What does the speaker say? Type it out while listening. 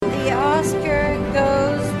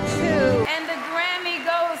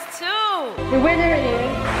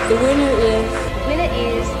The winner is. The winner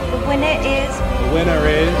is. The winner is. The winner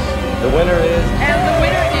is. The winner is. And the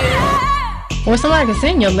winner is. Or somebody can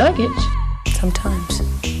send your luggage. Sometimes.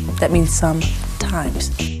 That means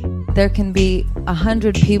sometimes. There can be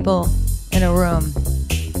 100 people in a room.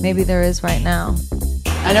 Maybe there is right now.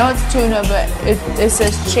 I know it's tuna, but it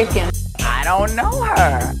says chicken. I don't know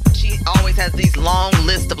her. She always has these long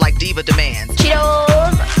lists of like diva demands.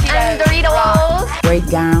 Cheetos and Doritos. Great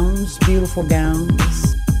gowns, beautiful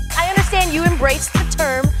gowns. I understand you embrace the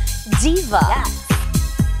term diva. Yes.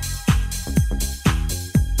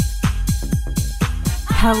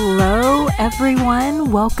 Hello,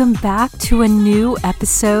 everyone. Welcome back to a new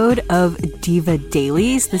episode of Diva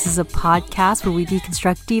Dailies. This is a podcast where we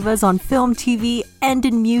deconstruct divas on film, TV, and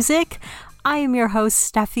in music. I am your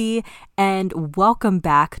host, Steffi, and welcome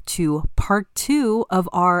back to part 2 of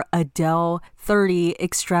our Adele 30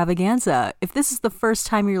 extravaganza. If this is the first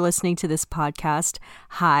time you're listening to this podcast,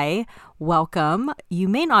 hi, welcome. You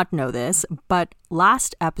may not know this, but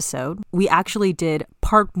last episode, we actually did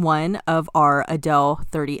part 1 of our Adele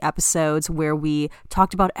 30 episodes where we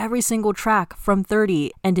talked about every single track from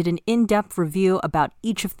 30 and did an in-depth review about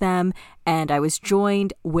each of them. And I was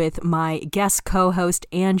joined with my guest co-host,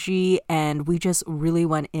 Angie, and we just really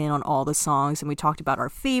went in on all the songs and we talked about our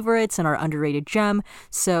favorites and our underrated gem.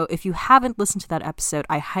 So if you haven't listened to that episode,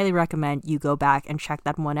 I highly recommend you go back and check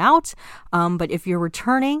that one out. But if you're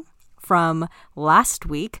returning from last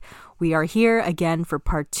week, we are here again for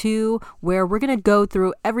part 2, where we're going to go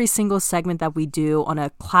through every single segment that we do on a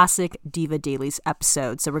classic Diva Dailies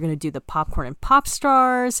episode. So we're going to do the popcorn and pop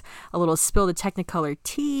stars, a little spill the Technicolor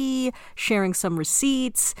tea, sharing some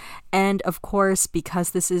receipts, and of course, because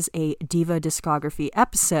this is a Diva discography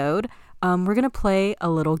episode, we're going to play a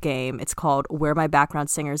little game. It's called Where My Background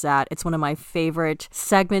Singer's At. It's one of my favorite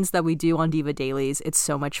segments that we do on Diva Dailies. It's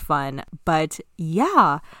so much fun. But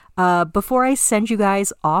yeah, before I send you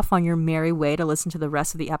guys off on your merry way to listen to the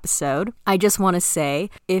rest of the episode, I just want to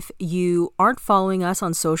say, if you aren't following us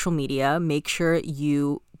on social media, make sure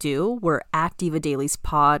you do. We're at Diva Dailies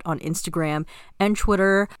Pod on Instagram and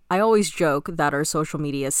Twitter. I always joke that our social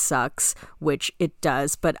media sucks, which it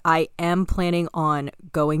does, but I am planning on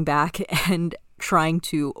going back and trying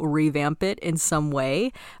to revamp it in some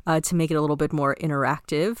way to make it a little bit more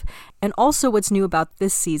interactive. And also what's new about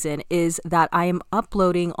this season is that I am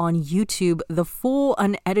uploading on YouTube the full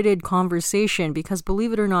unedited conversation because,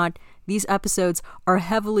 believe it or not, these episodes are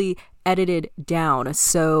heavily edited down,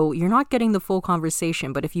 so you're not getting the full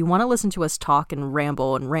conversation. But if you want to listen to us talk and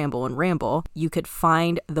ramble and ramble and ramble, you could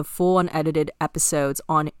find the full unedited episodes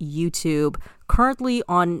on YouTube, currently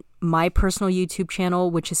on my personal YouTube channel,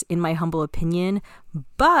 which is In My Humble Opinion,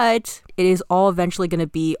 but it is all eventually going to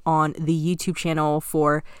be on the YouTube channel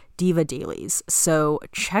for Diva Dailies, so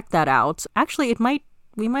check that out. Actually,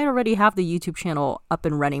 we might already have the YouTube channel up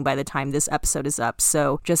and running by the time this episode is up.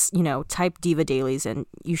 So just, type Diva Dailies and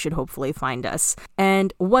you should hopefully find us.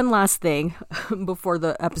 And one last thing before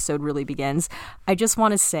the episode really begins, I just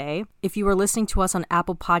want to say, if you are listening to us on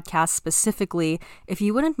Apple Podcasts specifically, if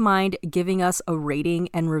you wouldn't mind giving us a rating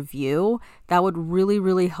and review, that would really,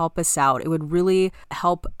 really help us out. It would really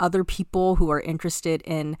help other people who are interested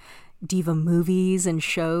in diva movies and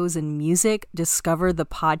shows and music discover the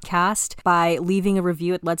podcast. By leaving a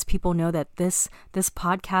review, it lets people know that this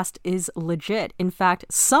podcast is legit. In fact,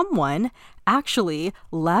 someone actually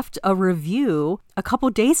left a review a couple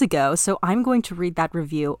days ago, so I'm going to read that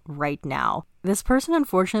review right now. This person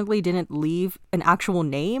unfortunately didn't leave an actual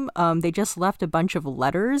name. They just left a bunch of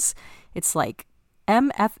letters. It's like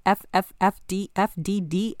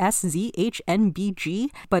MFFFFDFDDSZHNBG,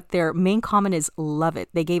 but their main comment is love it.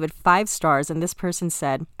 They gave it 5 stars, and this person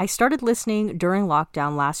said, I started listening during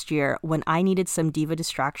lockdown last year when I needed some diva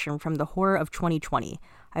distraction from the horror of 2020.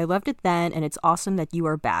 I loved it then, and it's awesome that you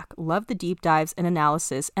are back. Love the deep dives and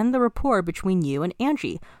analysis and the rapport between you and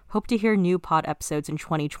Angie. Hope to hear new pod episodes in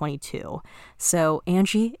 2022. So,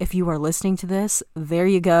 Angie, if you are listening to this, there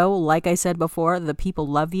you go. Like I said before, the people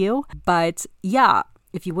love you. But yeah,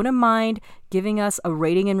 if you wouldn't mind giving us a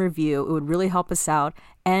rating and review, it would really help us out.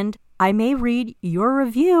 And I may read your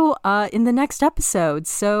review in the next episode.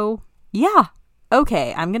 So, yeah.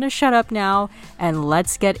 Okay, I'm going to shut up now and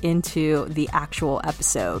let's get into the actual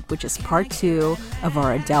episode, which is part 2 of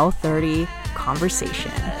our Adele 30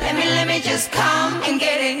 conversation. Let me just come and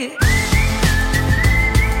get it.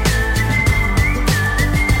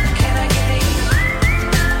 Can I get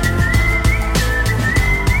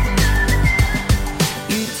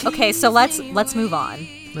it? Okay, so let's move on.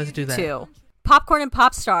 Let's do that. To Popcorn and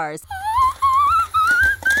Pop Stars.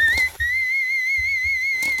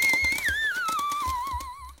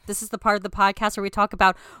 This is the part of the podcast where we talk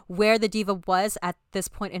about where the diva was at this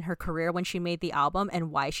point in her career when she made the album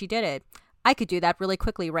and why she did it. I could do that really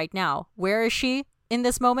quickly right now. Where is she in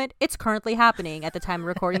this moment? It's currently happening at the time of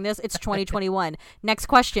recording this. It's 2021. Next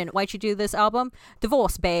question. Why'd you do this album?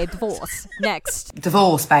 Divorce, babe. Divorce. Next.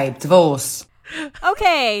 Divorce, babe. Divorce.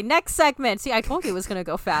 Okay, next segment. See, I told you it was going to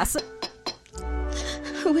go fast.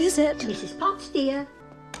 Who is it? Mrs. Potts, dear.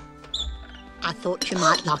 I thought you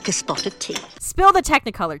might like a spot of tea. Spill the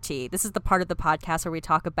Technicolor tea. This is the part of the podcast where we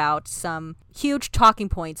talk about some huge talking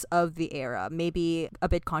points of the era. Maybe a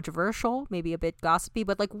bit controversial, maybe a bit gossipy,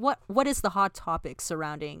 but like what is the hot topic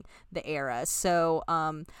surrounding the era? So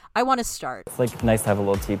I want to start. It's like nice to have a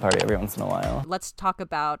little tea party every once in a while. Let's talk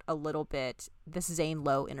about a little bit this Zane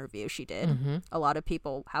Lowe interview she did. Mm-hmm. A lot of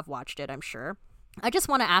people have watched it, I'm sure. I just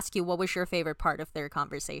want to ask you, what was your favorite part of their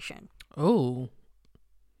conversation? Oh,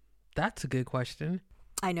 that's a good question.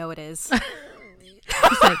 I know it is.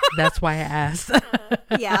 Like, that's why I asked.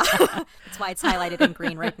 Yeah. That's why it's highlighted in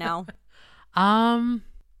green right now.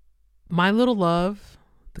 My Little Love,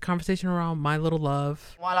 the conversation around My Little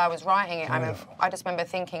Love. While I was writing it, I just remember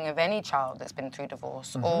thinking of any child that's been through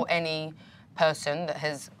divorce, or any person that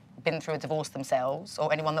has been through a divorce themselves,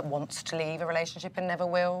 or anyone that wants to leave a relationship and never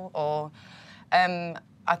will, or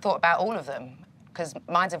I thought about all of them. Because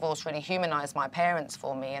my divorce really humanised my parents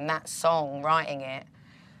for me, and that song, writing it,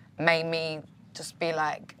 made me just be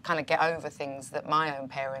like, kind of get over things that my own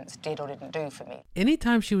parents did or didn't do for me.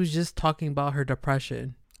 Anytime she was just talking about her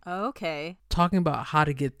depression. Okay. Talking about how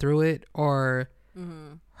to get through it, or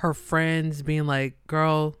her friends being like,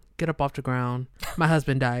 girl, get up off the ground. My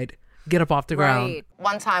husband died. Get up off the ground.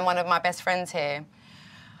 One time, one of my best friends here,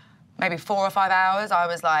 maybe 4 or 5 hours, I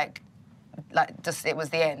was like, just, it was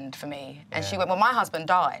the end for me. And she went, well, my husband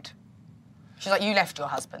died. She's like, you left your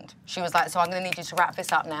husband. She was like, so I'm going to need you to wrap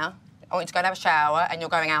this up now. I want you to go and have a shower, and you're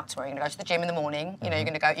going out tomorrow. You're going to go to the gym in the morning. You know, you're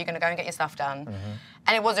going to go and get your stuff done.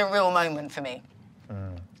 And it was a real moment for me.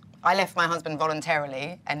 I left my husband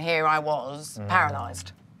voluntarily, and here I was,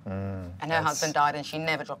 paralysed. And her husband died, and she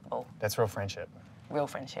never dropped the ball. That's real friendship. Real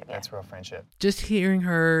friendship, yeah. That's real friendship. Just hearing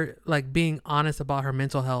her, like, being honest about her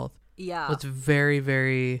mental health. Yeah. Was very,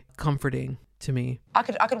 very comforting to me. I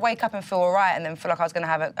could wake up and feel all right, and then feel like I was going to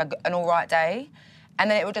have an all right day. And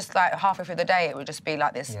then it would just, like, halfway through the day, it would just be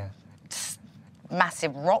like this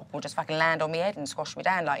massive rock would just fucking land on my head and squash me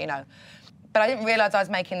down, like, you know. But I didn't realise I was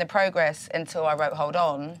making the progress until I wrote Hold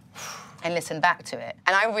On and listened back to it.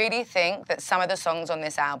 And I really think that some of the songs on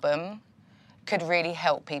this album could really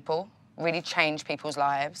help people, really change people's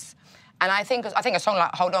lives. And I think a song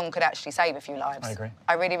like Hold On could actually save a few lives. I agree.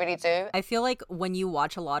 I really, really do. I feel like when you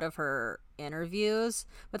watch a lot of her interviews,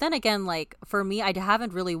 but then again, like, for me, I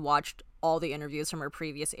haven't really watched all the interviews from her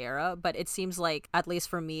previous era, but it seems like, at least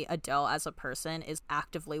for me, Adele as a person is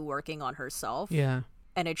actively working on herself. Yeah.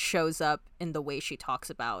 And it shows up in the way she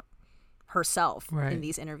talks about herself in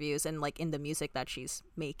these interviews and, like, in the music that she's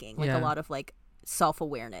making. Like, a lot of, like,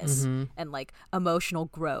 self-awareness and, like, emotional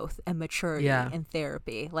growth and maturity and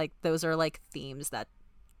therapy. Like, those are, like, themes that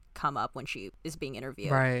come up when she is being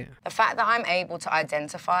interviewed. Right. The fact that I'm able to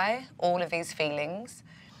identify all of these feelings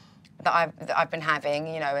that I've been having,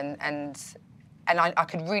 you know, and I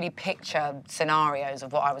could really picture scenarios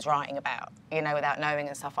of what I was writing about, you know, without knowing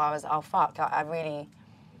and stuff. I was, oh, fuck, I really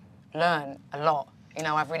learned a lot. You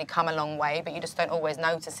know, I've really come a long way, but you just don't always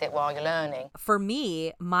notice it while you're learning. For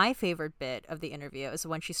me, my favorite bit of the interview is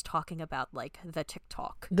when she's talking about, like, the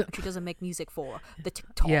TikTok. She doesn't make music for the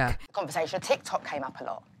TikTok. Yeah. The conversation of TikTok came up a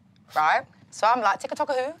lot, right? So I'm like, TikTok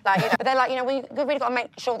who? Like, you know, but they're like, you know, we really got to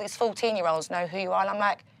make sure these 14-year-olds know who you are. And I'm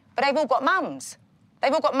like, but they've all got mums.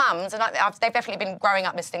 They've all got mums, and like, they've definitely been growing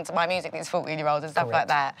up listening to my music, these 14-year-olds and stuff like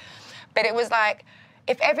that. But it was like,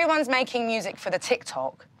 if everyone's making music for the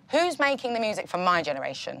TikTok, who's making the music for my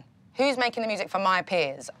generation? Who's making the music for my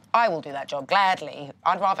peers? I will do that job gladly.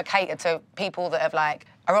 I'd rather cater to people that have, like,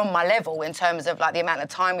 are on my level in terms of, like, the amount of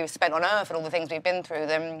time we've spent on Earth and all the things we've been through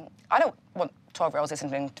than I don't want 12-year-olds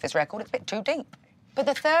listening to this record. It's a bit too deep. But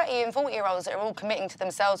the 30 and 40-year-olds that are all committing to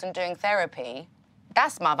themselves and doing therapy,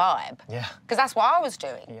 that's my vibe. Yeah. Because that's what I was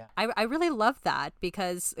doing. Yeah. I really love that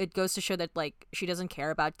because it goes to show that, like, she doesn't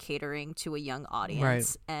care about catering to a young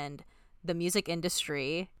audience. Right. And the music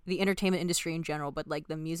industry, the entertainment industry in general, but, like,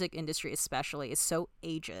 the music industry especially is so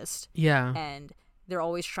ageist. Yeah. And they're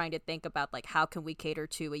always trying to think about, like, how can we cater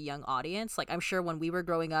to a young audience? Like, I'm sure when we were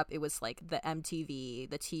growing up, it was, like, the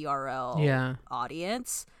MTV, the TRL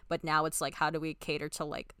audience. But now it's, like, how do we cater to,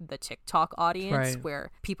 like, the TikTok audience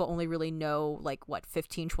where people only really know, like, what,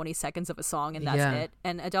 15, 20 seconds of a song and that's it?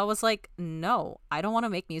 And Adele was like, no, I don't want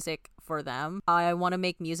to make music for them. I want to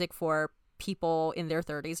make music for people in their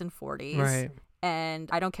 30s and 40s. Right. And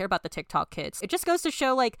I don't care about the TikTok kids. It just goes to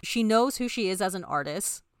show, like, she knows who she is as an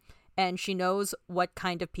artist, and she knows what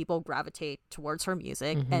kind of people gravitate towards her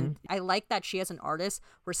music. And I like that she, as an artist,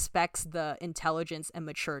 respects the intelligence and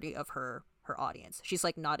maturity of her audience. She's,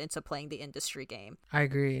 like, not into playing the industry game. I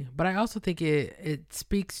agree. But I also think it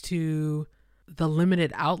speaks to the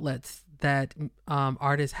limited outlets that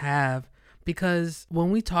artists have. Because when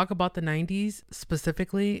we talk about the 90s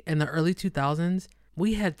specifically, in the early 2000s,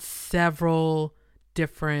 we had several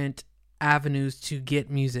different avenues to get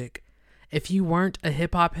music. If you weren't a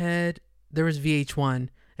hip hop head, there was VH1.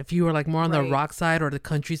 If you were like more on the rock side or the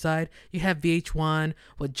country side, you had VH1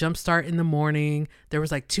 with Jumpstart in the morning. There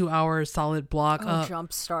was like 2 hours solid block up.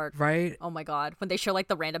 Jumpstart. Right? Oh my God. When they show like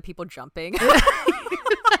the random people jumping.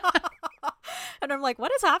 And I'm like,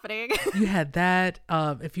 what is happening? You had that.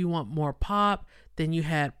 If you want more pop, then you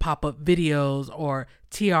had pop-up videos or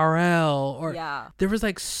TRL, or there was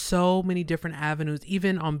like so many different avenues.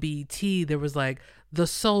 Even on BET, there was like the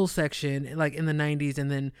soul section, like in the 90s, and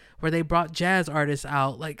then where they brought jazz artists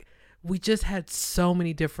out. Like, we just had so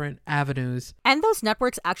many different avenues. And those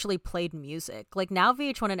networks actually played music. Like, now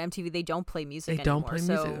VH1 and MTV, they don't play music anymore. They don't play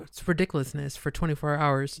music. It's ridiculousness for 24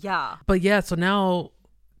 hours. Yeah. But yeah, so now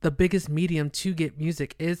the biggest medium to get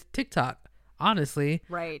music is TikTok, honestly.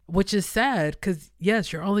 Right. Which is sad because,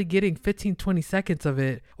 yes, you're only getting 15, 20 seconds of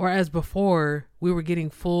it. Whereas before, we were getting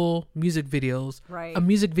full music videos. Right. A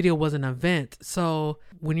music video was an event. So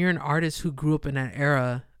when you're an artist who grew up in that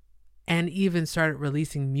era and even started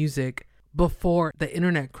releasing music before the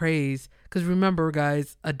internet craze, because remember,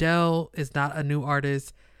 guys, Adele is not a new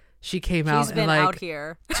artist. She came out in like out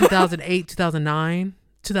here. 2008, 2009.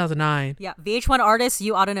 Yeah, VH1 artists,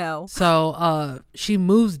 you ought to know. So she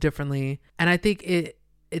moves differently, and I think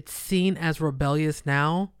it's seen as rebellious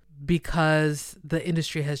now because the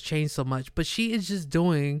industry has changed so much. But she is just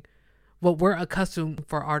doing what we're accustomed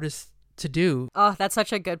for artists to do. Oh, that's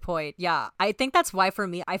such a good point. Yeah, I think that's why for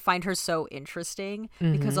me I find her so interesting,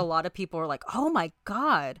 because a lot of people are like, oh my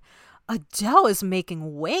God, Adele is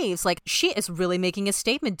making waves. Like, she is really making a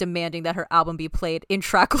statement demanding that her album be played in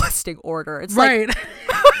track listing order. It's right. Like,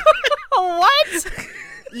 what?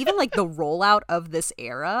 Even like the rollout of this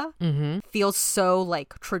era feels so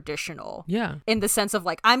like traditional. Yeah. In the sense of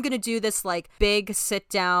like, I'm going to do this like big sit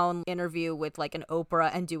down interview with like an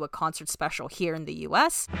Oprah and do a concert special here in the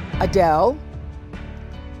US. Adele,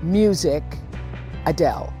 music,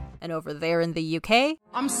 Adele. And over there in the UK,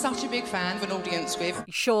 I'm such a big fan of an audience with.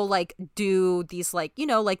 She'll like do these like, you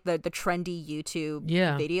know, like the trendy YouTube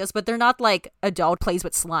Yeah. videos, but they're not like Adele plays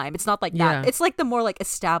with slime. It's not like that. It's like the more like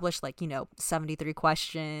established, like, you know, 73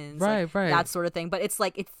 questions, right, like, right, that sort of thing. But it's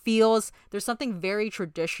like, it feels, there's something very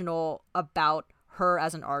traditional about her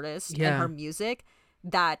as an artist and her music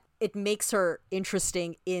that it makes her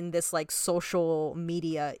interesting in this like social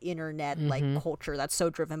media internet like culture that's so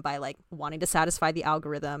driven by like wanting to satisfy the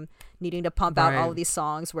algorithm, needing to pump out all of these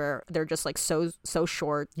songs where they're just like so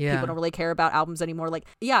short. People don't really care about albums anymore. Like,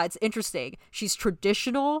 yeah, it's interesting. She's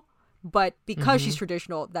traditional, but because she's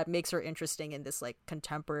traditional, that makes her interesting in this like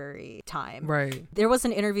contemporary time. Right. There was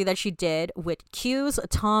an interview that she did with Q's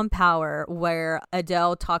Tom Power where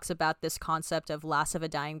Adele talks about this concept of last of a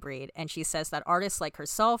dying breed, and she says that artists like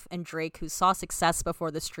herself and Drake, who saw success before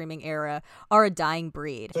the streaming era, are a dying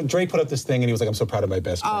breed. So Drake put up this thing and he was like, I'm so proud of my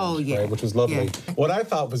best friend. Oh, yeah. Right? Which was lovely. Yeah. What I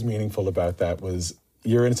thought was meaningful about that was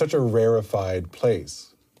you're in such a rarefied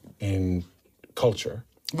place in culture.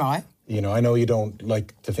 Right. You know, I know you don't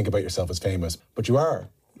like to think about yourself as famous, but you are.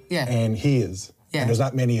 Yeah. And he is. Yeah. And there's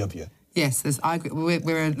not many of you. Yes, I agree.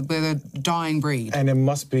 We're a dying breed. And it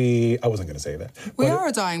must be, I wasn't going to say that. We are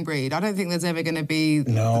a dying breed. I don't think there's ever going to be...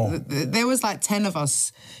 No. There was like 10 of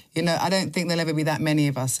us. You know, I don't think there'll ever be that many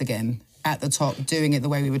of us again at the top doing it the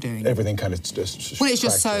way we were doing it. Everything kind of just... Well, it's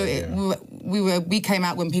just so... We came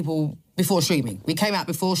out when people... Before streaming. We came out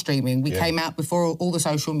before streaming. We came out before all the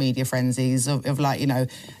social media frenzies of like, you know,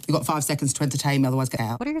 you've got 5 seconds to entertain me, otherwise get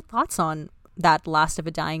out. What are your thoughts on that last of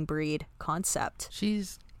a dying breed concept?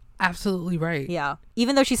 She's absolutely right. Yeah.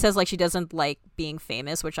 Even though she says like she doesn't like being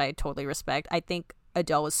famous, which I totally respect, I think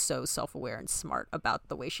Adele is so self-aware and smart about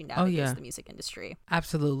the way she navigates the music industry.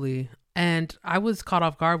 Absolutely. And I was caught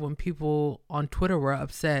off guard when people on Twitter were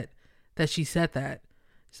upset that she said that.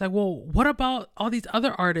 It's like, well, what about all these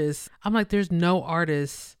other artists? I'm like, there's no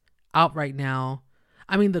artists out right now.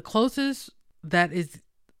 I mean, the closest that is,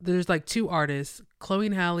 there's like 2 artists, Chloe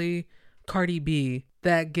and Halle, Cardi B.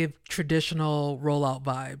 that give traditional rollout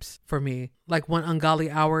vibes for me. Like when Ungodly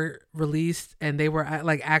Hour released and they were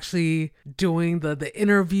like actually doing the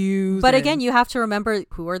interviews. But again, you have to remember,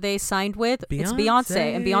 who are they signed with? It's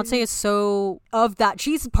Beyonce. And Beyonce is so of that.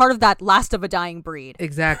 She's part of that last of a dying breed.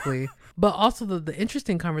 Exactly. But also the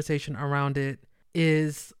interesting conversation around it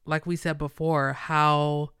is, like we said before,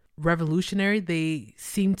 how revolutionary they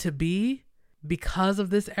seem to be because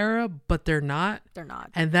of this era, but they're not. They're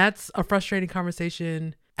not. And that's a frustrating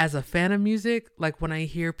conversation as a fan of music. Like when I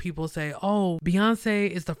hear people say, oh, Beyonce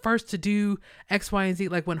is the first to do X, Y, and Z.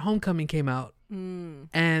 Like when Homecoming came out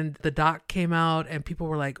and the doc came out and people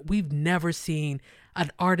were like, we've never seen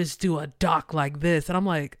an artist do a doc like this. And I'm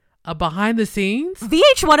like, behind the scenes?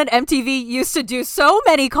 VH1 and MTV used to do so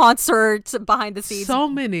many concerts behind the scenes. So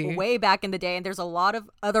many. Way back in the day. And there's a lot of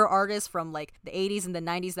other artists from like the 80s and the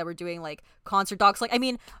 90s that were doing like concert docs. Like, I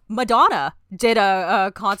mean, Madonna did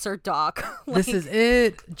a concert doc. Like, this is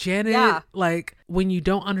it. Janet. Yeah. Like, when you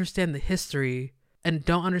don't understand the history and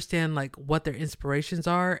don't understand like what their inspirations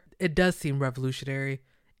are, it does seem revolutionary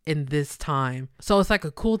in this time. So it's like a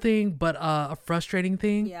cool thing, but a frustrating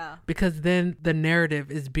thing. Yeah. Because then the narrative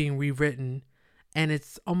is being rewritten and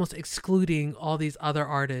it's almost excluding all these other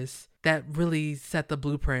artists that really set the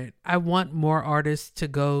blueprint. I want more artists to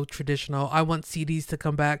go traditional. I want CDs to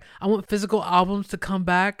come back. I want physical albums to come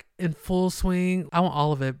back in full swing. I want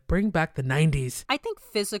all of it. Bring back the 90s. I think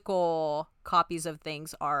physical copies of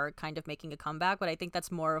things are kind of making a comeback, but I think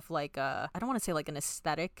that's more of like I don't want to say like an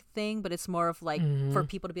aesthetic thing, but it's more of like for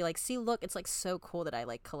people to be like, see, look, it's like so cool that I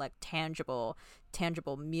like collect tangible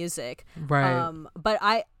music. Right. But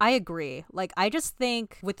I agree. Like, I just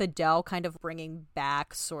think with Adele kind of bringing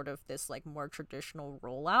back sort of this like more traditional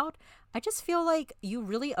rollout, I just feel like you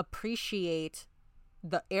really appreciate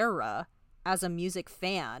the era as a music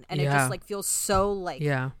fan, and it just like feels so like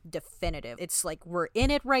definitive. It's like we're in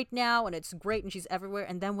it right now and it's great and she's everywhere,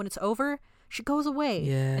 and then when it's over, she goes away.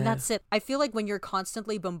 And that's it. I feel like when you're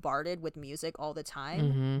constantly bombarded with music all the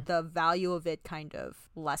time, the value of it kind of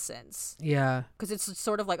lessens. Because it's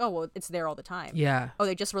sort of like, oh, well, it's there all the time. Oh,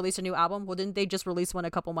 they just released a new album. Well, didn't they just release one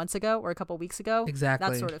a couple months ago or a couple weeks ago? Exactly.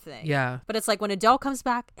 That sort of thing. But it's like when Adele comes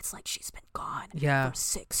back, it's like she's been gone for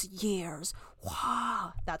 6 years.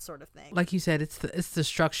 Wow, that sort of thing. Like you said, it's the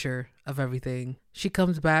structure of everything. She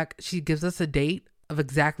comes back. She gives us a date of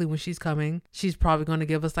exactly when she's coming. She's probably going to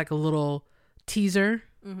give us like a little teaser.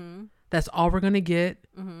 That's all we're going to get.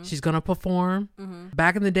 She's going to perform.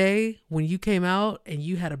 Back in the day when you came out and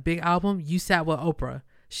you had a big album, you sat with Oprah.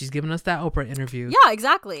 She's giving us that Oprah interview. Yeah,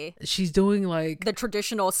 exactly. She's doing like the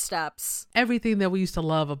traditional steps. Everything that we used to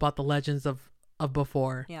love about the legends of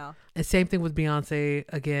before. Yeah. And same thing with Beyonce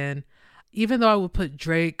again. Even though I would put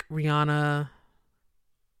Drake, Rihanna,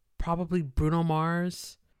 probably Bruno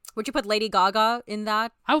Mars. Would you put Lady Gaga in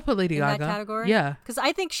that? I would put Lady Gaga. In that category? Yeah. Because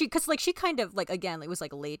I think she kind of like, again, it was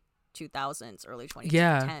like late 2000s, early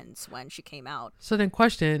 2010s when she came out. So then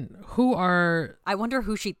question, I wonder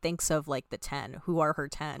who she thinks of like the 10. Who are her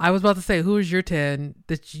 10? I was about to say, who is your 10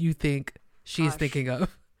 that you think she's thinking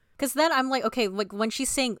of? Because then I'm like, okay, like when she's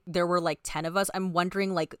saying there were like 10 of us, I'm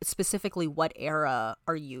wondering like specifically what era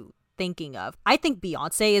are you thinking of? I think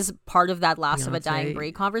Beyonce is part of that last of a dying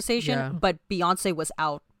breed conversation, but Beyonce was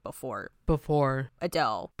out before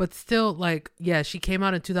Adele. But still, like, yeah, she came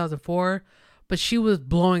out in 2004, but she was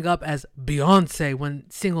blowing up as Beyonce when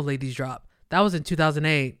Single Ladies dropped. That was in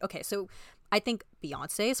 2008. Okay, so I think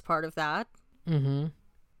Beyonce is part of that.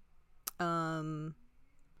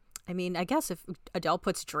 I mean, I guess if Adele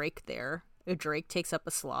puts Drake there, if Drake takes up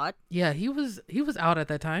a slot. Yeah, he was out at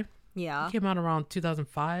that time. Yeah. He came out around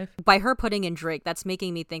 2005. By her putting in Drake, that's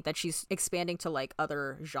making me think that she's expanding to like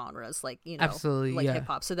other genres, like, you know, absolutely, like hip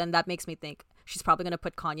hop. So then that makes me think she's probably going to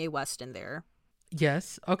put Kanye West in there.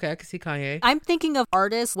 Yes. Okay, I can see Kanye. I'm thinking of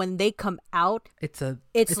artists when they come out. It's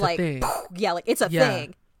like, a thing. Yeah, like it's a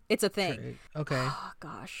thing. It's a thing. Great. Okay. Oh,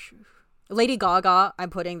 gosh. Lady Gaga, I'm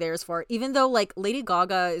putting theirs for, even though like Lady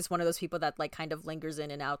Gaga is one of those people that like kind of lingers in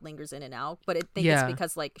and out, but I think it's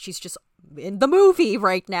because like she's just in the movie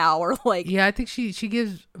right now, or like, yeah, I think she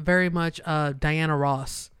gives very much Diana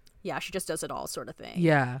Ross. Yeah, she just does it all sort of thing.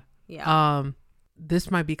 Yeah. This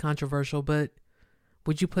might be controversial, but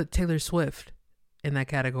would you put Taylor Swift in that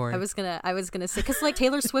category? I was gonna say, because like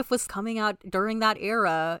Taylor Swift was coming out during that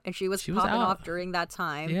era and she was popping off during that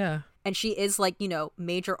time. Yeah. And she is like, you know,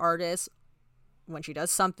 major artist when she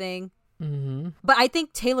does something. But I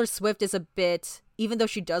think Taylor Swift is a bit, even though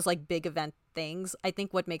she does like big event things, I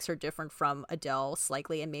think what makes her different from Adele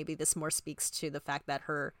slightly, and maybe this more speaks to the fact that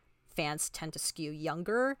her fans tend to skew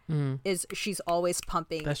younger is she's always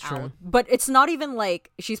pumping That's out. true. But it's not even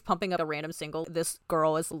like she's pumping up a random single. This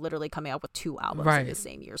girl is literally coming out with 2 albums in the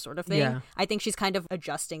same year sort of thing. Yeah. I think she's kind of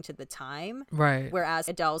adjusting to the time. Right. Whereas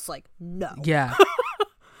Adele's like, no. Yeah.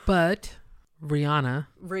 But Rihanna,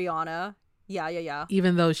 yeah.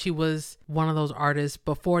 even though she was one of those artists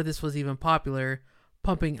before this was even popular,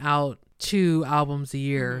 pumping out 2 albums a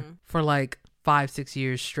year for like 5-6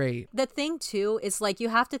 years straight. The thing too is like you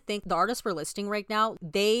have to think the artists we're listing right now,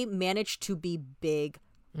 they managed to be big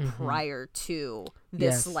prior to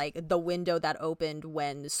this, like the window that opened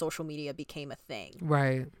when social media became a thing.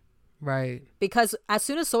 Right. Because as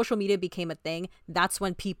soon as social media became a thing, that's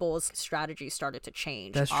when people's strategies started to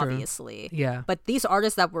change, That's true. obviously. Yeah. But these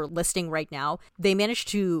artists that we're listing right now, they managed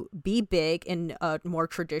to be big in a more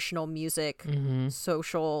traditional music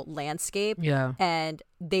social landscape. Yeah. And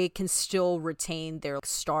they can still retain their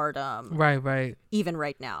stardom. Right. Even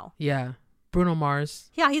right now. Yeah. Bruno Mars.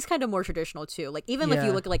 Yeah, he's kind of more traditional too. Like even if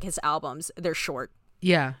you look at like his albums, they're short.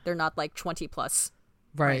 Yeah. They're not like 20 plus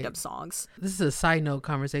random songs. This is a side note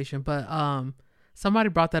conversation, but somebody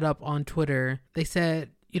brought that up on Twitter. They said,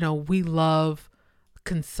 we love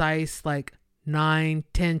concise like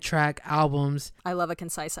 9-10 track albums. I love a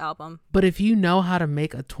concise album. But if you know how to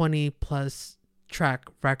make a 20 plus track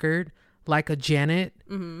record like a Janet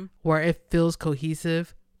where it feels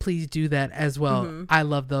cohesive, please do that as well. I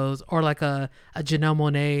love those. Or like a Janelle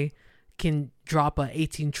Monáe can drop a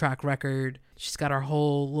 18 track record. She's got her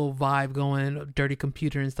whole little vibe going, Dirty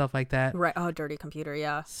Computer and stuff like that. Right. Oh, Dirty Computer.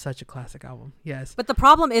 Yeah. Such a classic album. Yes. But the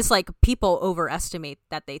problem is like people overestimate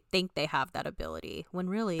that they think they have that ability when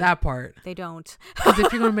really that part they don't. Because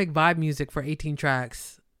if you're going to make vibe music for 18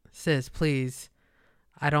 tracks, sis, please.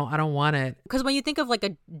 I don't want it. Because when you think of like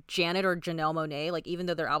a Janet or Janelle Monáe, like even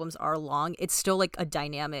though their albums are long, it's still like a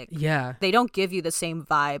dynamic. Yeah. They don't give you the same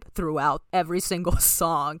vibe throughout every single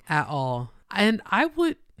song. At all. And I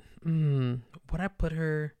would I put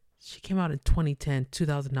her? She came out in 2010,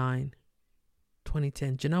 2009.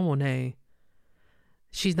 2010. Janelle Monáe.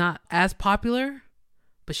 She's not as popular,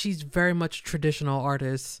 but she's very much traditional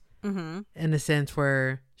artist in a sense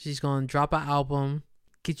where she's going to drop an album,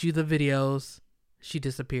 get you the videos, she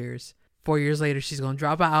disappears. 4 years later, she's going to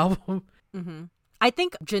drop an album. I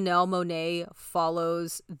think Janelle Monáe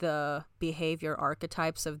follows the behavior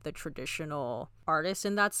archetypes of the traditional artist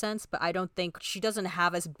in that sense, but I don't think she doesn't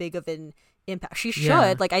have as big of an impact. She should.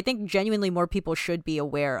 Yeah. Like, I think genuinely more people should be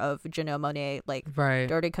aware of Janelle Monáe. Like,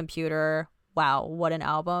 Dirty Computer. Wow, what an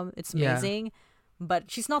album. It's amazing. Yeah.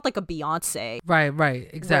 But she's not like a Beyonce. Right,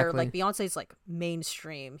 exactly. Where like Beyonce's like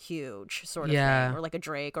mainstream, huge sort of thing. Or like a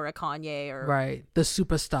Drake or a Kanye or the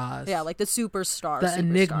superstars. Yeah, like the superstars. The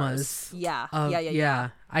enigmas. Yeah.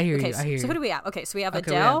 I hear you. So who do we have? Okay, so we have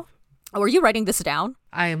Adele. Oh, are you writing this down?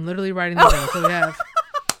 I am literally writing this down. So we have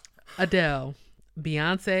Adele,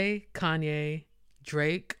 Beyonce, Kanye,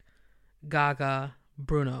 Drake, Gaga,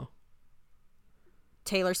 Bruno.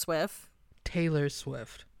 Taylor Swift.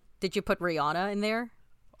 Did you put Rihanna in there?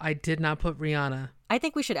 I did not put Rihanna. I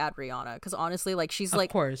think we should add Rihanna because honestly, like she's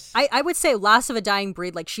like, of course. I would say Last of a Dying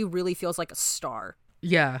Breed, like she really feels like a star.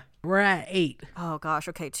 Yeah, we're at 8. Oh gosh,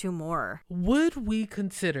 okay, 2 more. Would we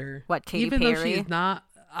consider Katy even Perry? Though she's not?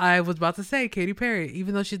 I was about to say Katy Perry,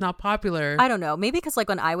 even though she's not popular. I don't know, maybe because like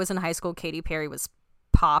when I was in high school, Katy Perry was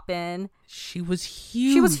poppin'. She was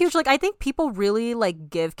huge. Like I think people really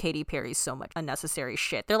like give Katy Perry so much unnecessary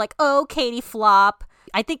shit. They're like, oh, Katy flop.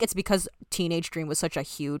 I think it's because Teenage Dream was such a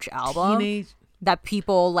huge album that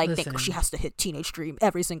people like think she has to hit Teenage Dream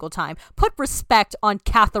every single time. Put respect on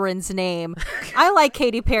Catherine's name. I like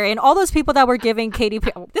Katy Perry, and all those people that were giving Katy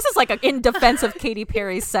Perry. This is like an in defense of Katy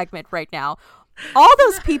Perry's segment right now. All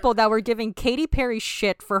those people that were giving Katy Perry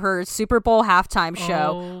shit for her Super Bowl halftime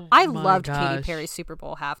show. I loved Katy Perry's Super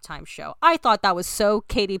Bowl halftime show. I thought that was so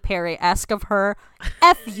Katy Perry-esque of her.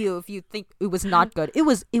 F you if you think it was not good. It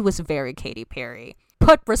was very Katy Perry.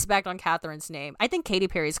 Put respect on Catherine's name. I think Katy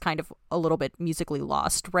Perry's kind of a little bit musically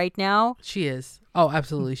lost right now. She is. Oh,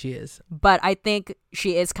 absolutely she is. But I think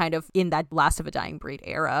she is kind of in that Last of a Dying Breed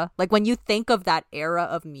era. Like when you think of that era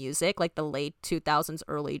of music, like the late 2000s,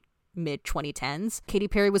 early mid 2010s, Katy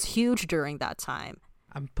Perry was huge during that time.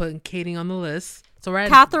 I'm putting Katy on the list. So we're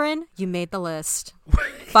Catherine, you made the list.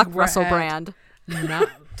 Fuck Russell Brand.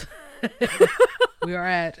 We are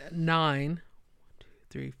at 9.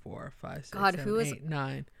 3, 4, 5, 6, God, 7, who is 8,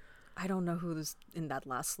 9. I don't know who's in that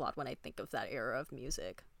last slot when I think of that era of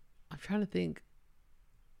music. I'm trying to think.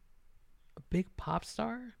 A big pop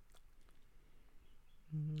star?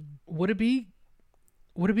 Would it be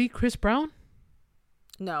Chris Brown?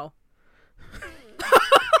 No.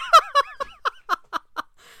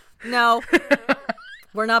 No.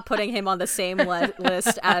 We're not putting him on the same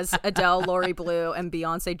list as Adele, Lori Blue, and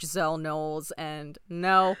Beyonce, Giselle Knowles, and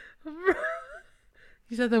no.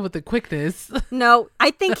 You said that with the quickness. No,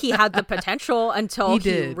 I think he had the potential until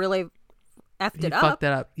he really effed it up. He fucked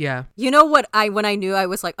that up, yeah. You know what? When I knew, I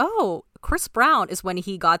was like, oh, Chris Brown is when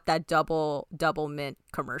he got that double mint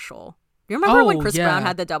commercial. You remember when Chris Brown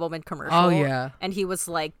had the double mint commercial? Oh, yeah. And he was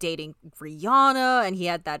like dating Rihanna, and he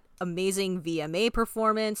had that amazing VMA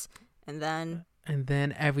performance, and then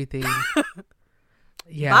everything.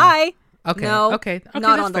 Yeah. Bye. Okay. No. Okay.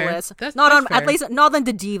 Not on fair. the list. That's on fair. at least not on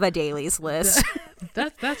the Diva Dailies list.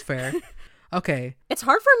 That's fair. Okay. It's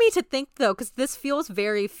hard for me to think though, because this feels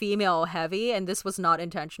very female heavy, and this was not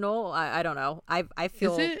intentional. I don't know. I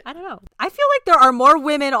feel. I don't know. I feel like there are more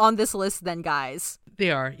women on this list than guys.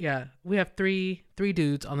 They are. Yeah. We have three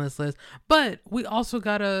dudes on this list, but we also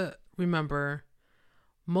gotta remember.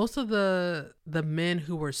 Most of the men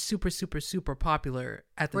who were super, super, super popular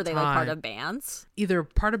at the time. Were they like part of bands? Either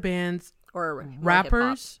part of bands or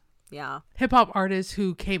rappers. Yeah. Hip-hop artists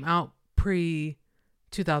who came out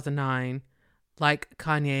pre-2009, like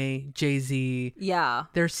Kanye, Jay-Z. Yeah.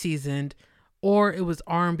 They're seasoned. Or it was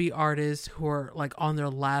R&B artists who are like on their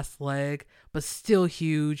last leg, but still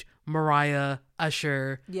huge. Mariah,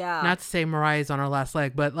 Usher. Yeah. Not to say Mariah's on her last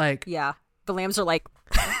leg, but like. Yeah. The Lambs are like.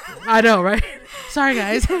 I know, right? Sorry,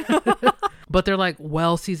 guys. But they're like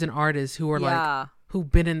well-seasoned artists who are like,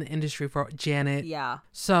 who've been in the industry for Janet. Yeah.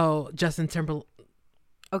 So Justin Timberlake.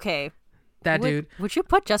 Okay. That dude. Would you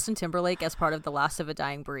put Justin Timberlake as part of the last of a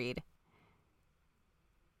dying breed?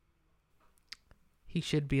 He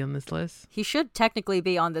should be on this list. He should technically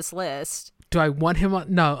be on this list. Do I want him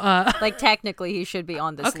on? No. Like technically he should be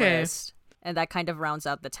on this list. And that kind of rounds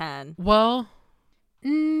out the 10. Well,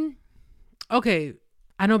 okay.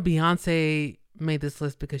 I know Beyonce made this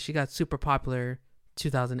list because she got super popular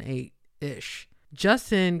 2008-ish.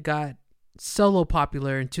 Justin got solo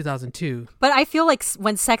popular in 2002. But I feel like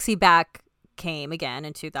when Sexy Back came again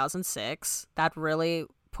in 2006, that really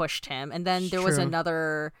pushed him. And then there was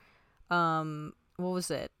another, what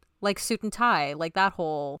was it? Like Suit and Tie, like that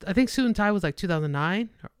whole... I think Suit and Tie was like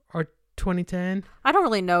 2009 or 2010. I don't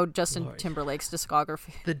really know Justin Timberlake's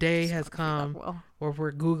discography. The day has come where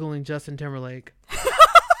we're Googling Justin Timberlake.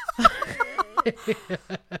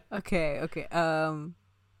 Okay.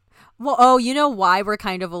 Well, you know why we're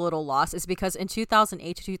kind of a little lost is because in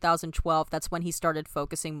 2008 to 2012, that's when he started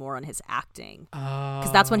focusing more on his acting.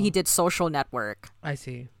 Because that's when he did Social Network. I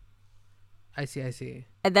see.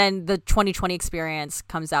 And then the 2020 Experience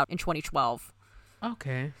comes out in 2012.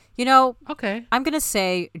 Okay. You know, okay. I'm going to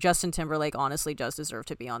say Justin Timberlake honestly does deserve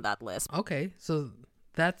to be on that list. Okay. So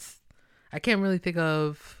that's, I can't really think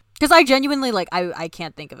of. Because I genuinely, like, I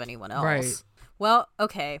can't think of anyone else. Right. Well,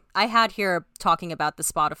 okay. I had here talking about the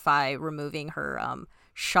Spotify removing her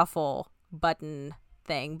shuffle button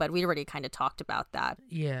thing, but we already kind of talked about that.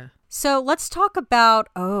 Yeah. So let's talk about,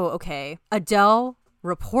 Adele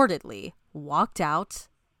reportedly walked out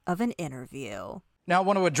of an interview. Now, I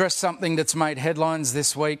want to address something that's made headlines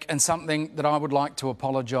this week and something that I would like to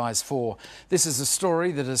apologise for. This is a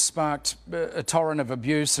story that has sparked a torrent of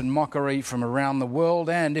abuse and mockery from around the world,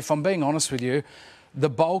 and if I'm being honest with you, the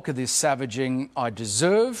bulk of this savaging I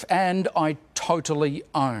deserve and I totally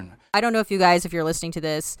own. I don't know if you're listening to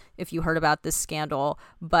this, if you heard about this scandal,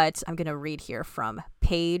 but I'm going to read here from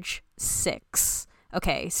page 6.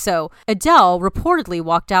 Okay, so Adele reportedly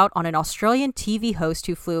walked out on an Australian TV host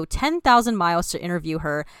who flew 10,000 miles to interview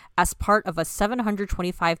her as part of a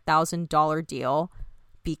 $725,000 deal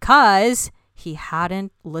because he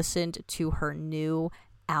hadn't listened to her new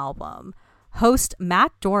album. Host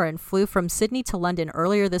Matt Doran flew from Sydney to London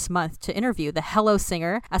earlier this month to interview the Hello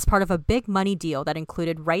singer as part of a big money deal that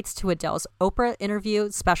included rights to Adele's Oprah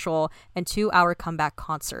interview special and 2-hour comeback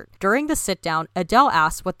concert. During the sit-down, Adele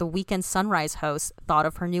asked what the Weekend Sunrise host thought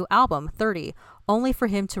of her new album, 30, only for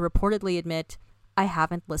him to reportedly admit, I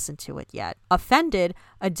haven't listened to it yet. Offended,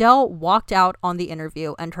 Adele walked out on the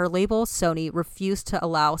interview and her label, Sony, refused to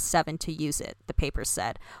allow Seven to use it, the paper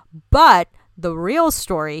said. But the real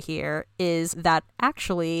story here is that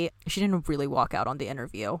actually she didn't really walk out on the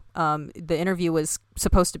interview. The interview was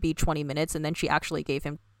supposed to be 20 minutes and then she actually gave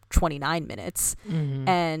him 29 minutes. Mm-hmm.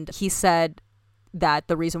 And he said that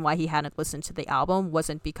the reason why he hadn't listened to the album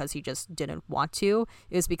wasn't because he just didn't want to.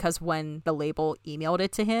 It was because when the label emailed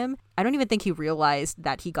it to him, I don't even think he realized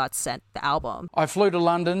that he got sent the album. I flew to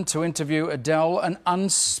London to interview Adele, an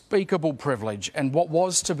unspeakable privilege and what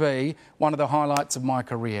was to be one of the highlights of my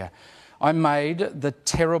career. I made the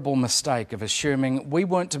terrible mistake of assuming we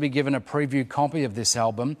weren't to be given a preview copy of this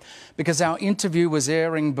album because our interview was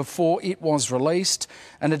airing before it was released,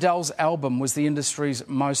 and Adele's album was the industry's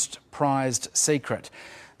most prized secret.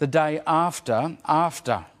 The day after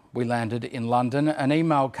we landed in London, an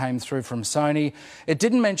email came through from Sony. It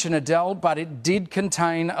didn't mention Adele, but it did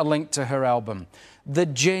contain a link to her album. The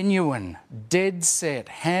genuine, dead set,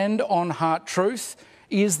 hand-on-heart truth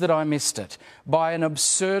is that I missed it. By an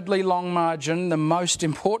absurdly long margin, the most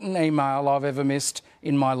important email I've ever missed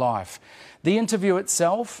in my life. The interview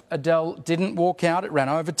itself, Adele didn't walk out, it ran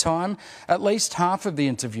over time. At least half of the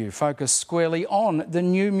interview focused squarely on the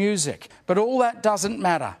new music. But all that doesn't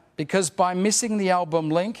matter, because by missing the album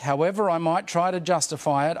link, however I might try to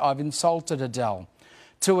justify it, I've insulted Adele.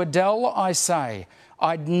 To Adele, I say,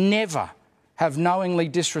 I'd never have knowingly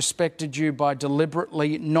disrespected you by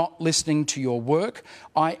deliberately not listening to your work.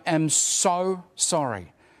 I am so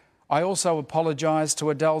sorry. I also apologise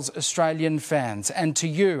to Adele's Australian fans and to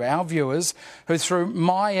you, our viewers, who through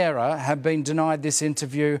my error have been denied this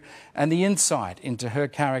interview and the insight into her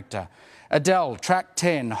character. Adele, track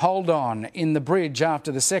 10, Hold On, in the bridge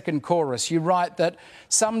after the second chorus, you write that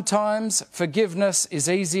sometimes forgiveness is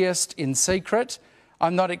easiest in secret.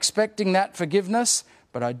 I'm not expecting that forgiveness,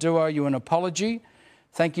 but I do owe you an apology.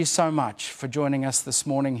 Thank you so much for joining us this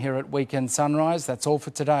morning here at Weekend Sunrise. That's all for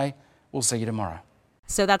today. We'll see you tomorrow.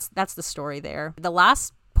 So that's the story there. The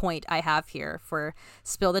last point I have here for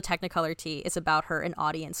Spill the Technicolor Tea is about her An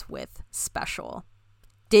Audience With special.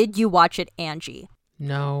 Did you watch it, Angie?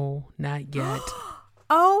 No, not yet.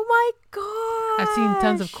 Oh my god! I've seen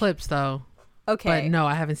tons of clips though. Okay. But no,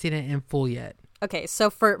 I haven't seen it in full yet. Okay, so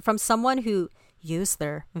from someone who used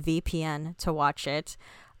their VPN to watch it,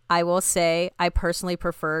 I will say I personally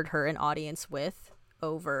preferred her An Audience With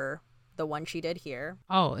over the one she did here.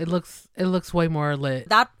 Oh, it looks way more lit.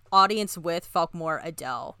 That Audience With felt more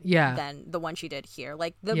Adele yeah. than the one she did here.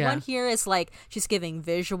 Like the one here is like she's giving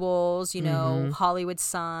visuals, you know, Hollywood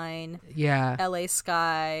sign, LA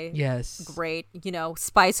Sky, yes, great, you know,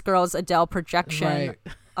 Spice Girls, Adele projection,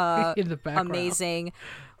 right. In the background. Amazing.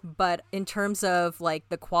 But in terms of like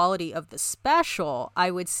the quality of the special, I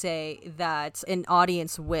would say that An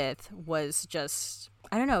Audience With was just,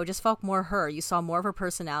 I don't know, just felt more her. You saw more of her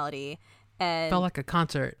personality. And felt like a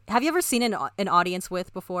concert. Have you ever seen an Audience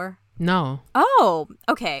With before? No. Oh,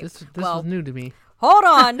 okay. This was new to me. Hold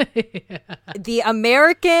on. The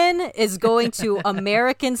American is going to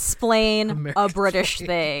American-splain a British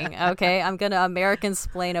thing, okay? I'm going to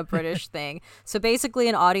American-splain a British thing. So basically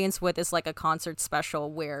An Audience With is like a concert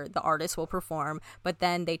special where the artist will perform, but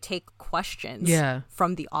then they take questions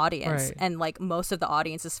from the audience. Right. And like most of the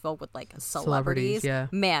audience is filled with like celebrities. Yeah.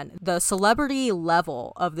 Man, the celebrity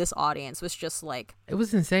level of this audience was just like... It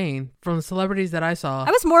was insane. From the celebrities that I saw.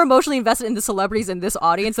 I was more emotionally invested in the celebrities in this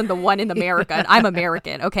audience than the one in America. And I'm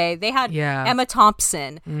American, okay? They had Emma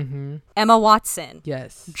Thompson, Emma Watson,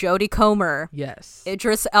 yes, Jodie Comer, yes,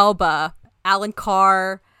 Idris Elba, Alan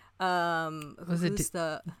Carr, Daniel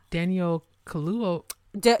Kaluuya?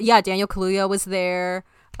 Daniel Kaluuya was there.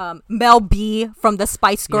 Mel B from the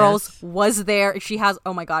Spice Girls was there. She has,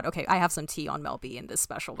 oh my god, okay, I have some tea on Mel B in this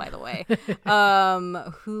special, by the way.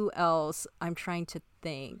 Who else? I'm trying to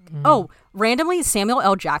think. Oh, randomly Samuel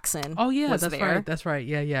L. Jackson. Oh yeah, was that's there. right. That's right.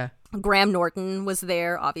 Yeah. Graham Norton was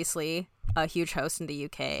there, obviously, a huge host in the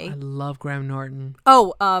UK. I love Graham Norton.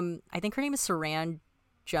 Oh, I think her name is Saran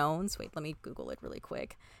Jones. Wait, let me Google it really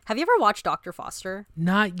quick. Have you ever watched Dr. Foster?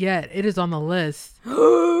 Not yet. It is on the list.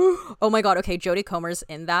 Oh my god, okay, Jodie Comer's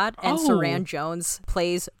in that, and Saran Jones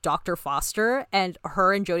plays Dr. Foster, and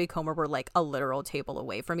her and Jodie Comer were like a literal table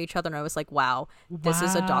away from each other, and I was like, wow, this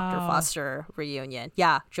is a Dr. Foster reunion.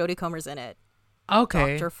 Yeah, Jodie Comer's in it.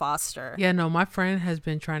 Okay. Dr. Foster. Yeah, no, my friend has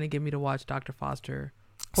been trying to get me to watch Dr. Foster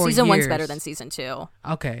for Season years. 1's better than Season 2.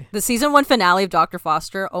 Okay. The Season 1 finale of Dr.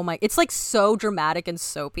 Foster, oh my, it's like so dramatic and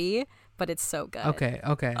soapy, but it's so good. Okay.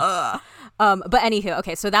 But anywho,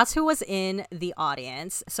 okay, so that's who was in the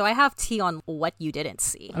audience. So I have tea on what you didn't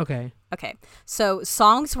see. Okay. So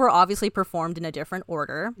songs were obviously performed in a different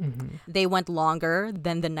order. They went longer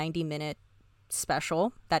than the 90-minute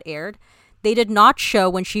special that aired. They did not show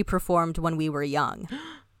when she performed When We Were Young,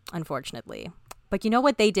 unfortunately. But you know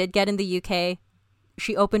what they did get in the UK?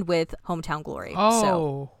 She opened with Hometown Glory.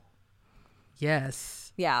 Oh,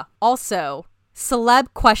 yes. Yeah. Also,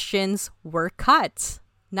 celeb questions were cut.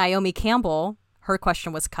 Naomi Campbell, her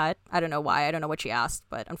question was cut. I don't know why. I don't know what she asked,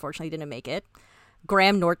 but unfortunately didn't make it.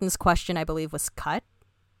 Graham Norton's question, I believe, was cut.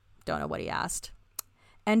 Don't know what he asked.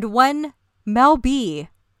 And when Mel B,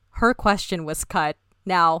 her question was cut.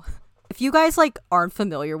 Now, If you guys like aren't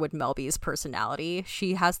familiar with Mel B's personality,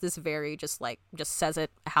 she has this very just says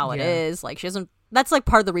it how it is. Like she doesn't. That's like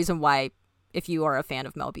part of the reason why, if you are a fan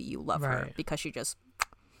of Mel B, you love her, because she just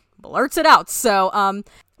blurts it out. So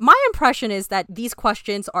my impression is that these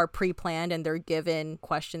questions are pre-planned and they're given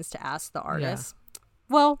questions to ask the artist.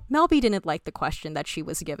 Well, Mel B didn't like the question that she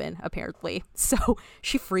was given, apparently, so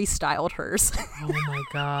she freestyled hers. Oh my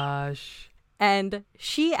gosh. And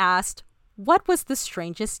she asked, "What was the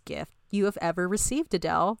strangest gift you have ever received,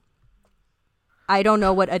 Adele?" I don't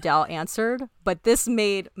know what Adele answered, but this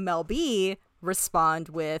made Mel B respond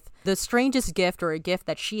with, the strangest gift, or a gift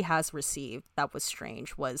that she has received that was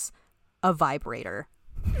strange, was a vibrator.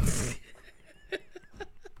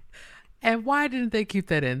 And why didn't they keep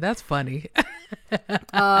that in? That's funny.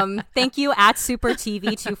 Thank you at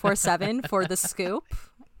SuperTV247 for the scoop.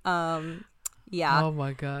 Yeah. Oh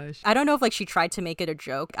my gosh. I don't know if like she tried to make it a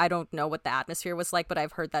joke. I don't know what the atmosphere was like, but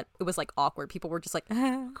I've heard that it was like awkward. People were just like,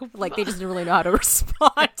 like they just didn't really know how to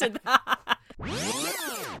respond to that.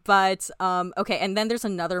 But okay, and then there's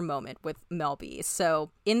another moment with Mel B.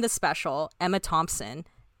 So in the special, Emma Thompson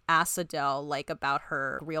asks Adele like about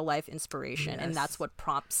her real life inspiration, and that's what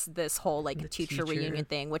prompts this whole like teacher reunion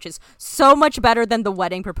thing, which is so much better than the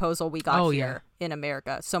wedding proposal we got here in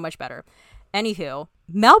America. So much better. Anywho,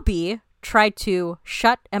 Mel B tried to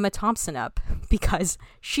shut Emma Thompson up because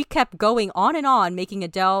she kept going on and on making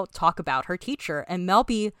Adele talk about her teacher, and Mel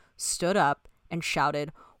B stood up and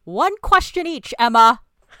shouted, "One question each, Emma."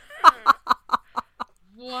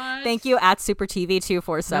 What? Thank you at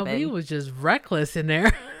SuperTV247. Mel B was just reckless in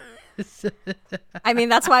there. I mean,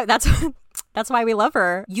 that's why we love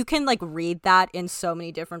her. You can like read that in so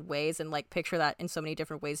many different ways and like picture that in so many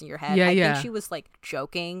different ways in your head. I think she was like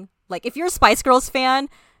joking. Like if you're a Spice Girls fan,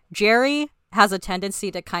 Jerry has a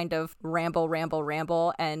tendency to kind of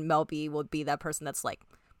ramble, and Mel B would be that person that's like,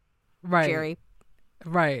 Jerry,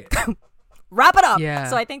 wrap it up. Yeah.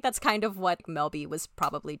 So I think that's kind of what Mel B was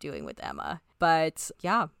probably doing with Emma. But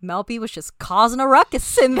yeah, Mel B was just causing a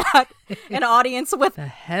ruckus in that an audience with the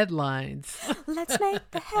headlines. Let's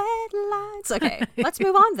make the headlines. Okay, let's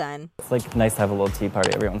move on then. It's like nice to have a little tea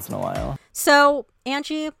party every once in a while. So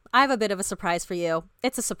Angie, I have a bit of a surprise for you.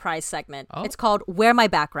 It's a surprise segment. It's called Where My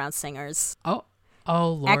Background Singers. Oh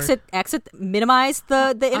Lord. Exit, minimize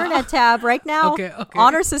the internet tab right now. Okay.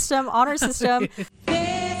 Honor system. It's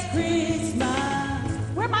Christmas.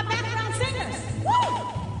 Where my background singers? Woo!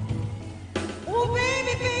 Oh,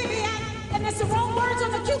 baby. And there's the wrong words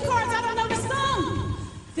on the cue cards. I don't know the song.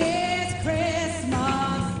 This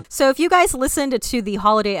Christmas. So if you guys listened to the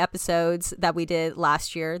holiday episodes that we did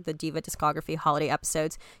last year, the Diva Discography holiday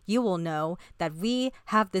episodes, you will know that we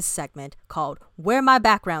have this segment called Where My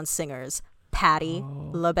Background Singers, Patti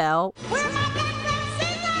LaBelle. Where my background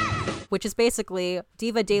singers? Which is basically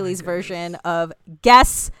Diva Daily's version of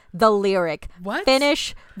Guess the Lyric. What?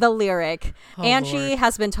 Finish the lyric. Angie Lord.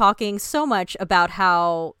 has been talking so much about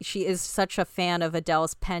how she is such a fan of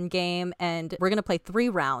Adele's pen game, and we're going to play 3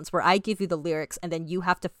 rounds where I give you the lyrics and then you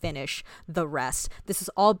have to finish the rest. This is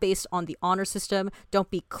all based on the honor system.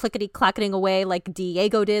 Don't be clickety-clacketing away like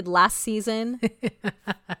Diego did last season.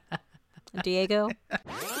 Diego?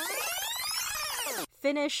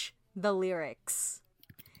 Finish the lyrics.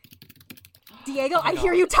 Diego, I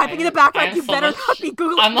hear you typing in the background. You better not be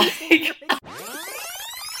Googling. I'm like...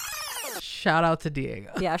 Shout out to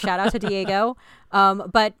Diego. Yeah, shout out to Diego.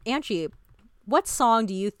 But Angie, what song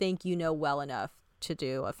do you think you know well enough to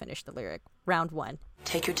do a Finish the Lyric? Round 1.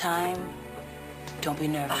 Take your time. Don't be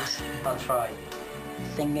nervous. That's right.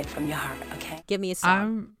 Sing it from your heart, okay? Give me a song.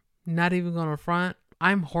 I'm not even going to front.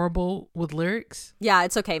 I'm horrible with lyrics. Yeah,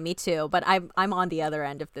 it's okay. Me too. But I'm on the other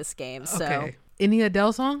end of this game. So. Okay. Any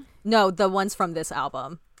Adele song? No, the ones from this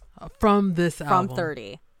album. From this album. From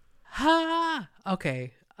 30. Ha!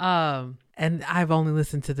 Okay. And I've only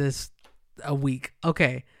listened to this a week.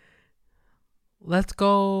 Okay. Let's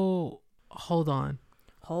go. Hold on.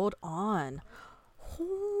 Hold on.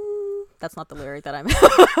 That's not the lyric that I'm...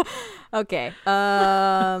 Okay.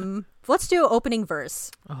 Let's do opening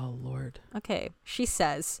verse. Oh, Lord. Okay. She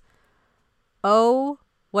says, "Oh,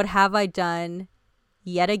 what have I done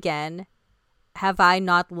yet again? Have I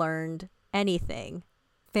not learned anything?"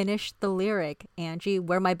 Finish the lyric, Angie.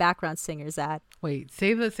 Where my background singer's at. Wait,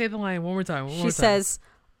 say the line one more time. She says,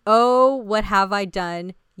 "Oh, what have I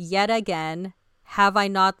done yet again? Have I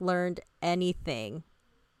not learned anything?"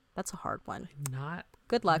 That's a hard one. Not.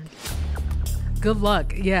 Good luck. Good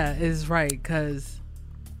luck. Yeah, is right, because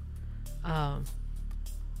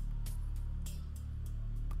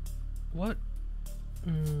what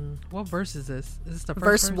verse is this? Is this the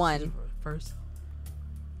first verse? 1. First.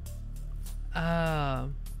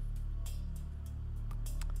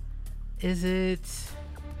 Is it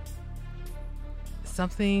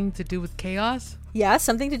something to do with chaos? Yeah,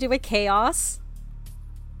 something to do with chaos.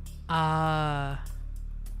 Lord.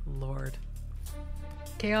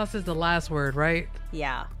 Chaos is the last word, right?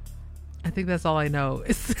 Yeah. I think that's all I know.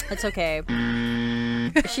 It's okay.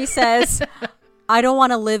 She says, I don't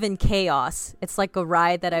want to live in chaos. It's like a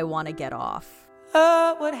ride that I want to get off.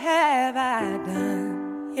 Oh, what have I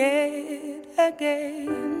done yet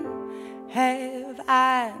again? Have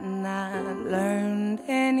I not learned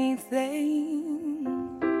anything?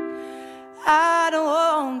 I don't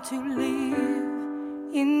want to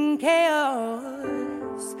live in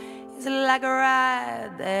chaos. It's like a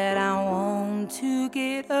ride that I want to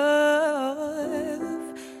get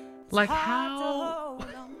off. Like how?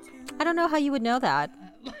 I don't know how you would know that.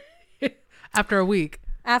 After a week.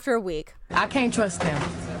 After a week. I can't trust them.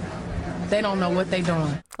 They don't know what they're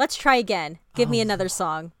doing. Let's try again. Give me another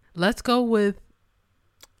song. Let's go with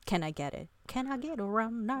Can I Get It? Can I get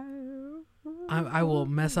around now? I will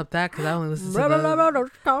mess up that because I only listen to the...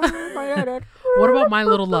 What about My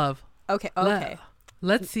Little Love? Okay.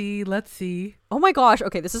 Let's see. Oh my gosh.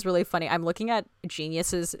 Okay, this is really funny. I'm looking at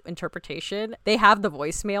Genius's interpretation. They have the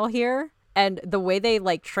voicemail here, and the way they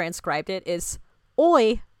like transcribed it is,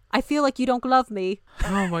 "Oi, I feel like you don't love me."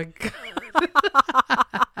 Oh my god.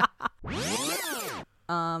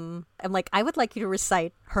 I'm like, I would like you to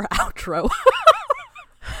recite her outro.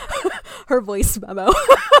 Her voice memo.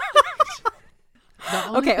 The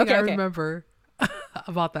only thing I remember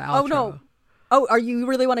about the outro. Oh no. Oh, are you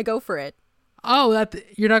really want to go for it? Oh,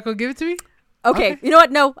 you're not gonna give it to me? Okay. You know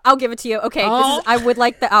what? No, I'll give it to you. Okay, I would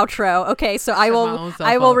like the outro. Okay, so I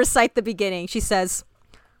will recite the beginning. She says,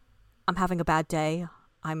 "I'm having a bad day.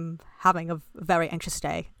 I'm having a very anxious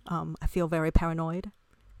day. I feel very paranoid.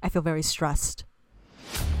 I feel very stressed."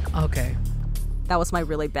 Okay. That was my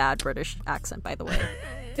really bad British accent, by the way.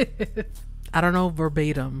 I don't know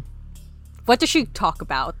verbatim. What does she talk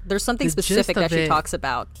about? There's something specific that she talks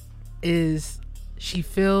about. Is she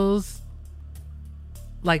feels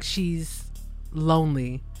like she's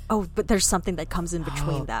lonely. Oh, but there's something that comes in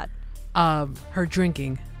between that. Her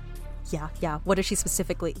drinking. Yeah. What is she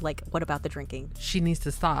specifically like? What about the drinking? She needs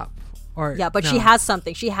to stop. Or but she has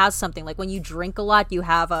something. She has something. Like when you drink a lot, you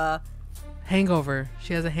have a hangover.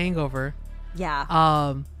 She has a hangover.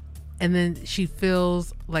 Yeah. And then she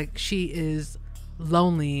feels like she is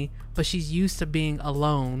lonely, but she's used to being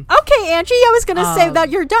alone. Okay, Angie, I was gonna say that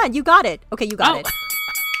you're done. You got it. Okay, you got it.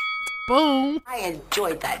 Boom. I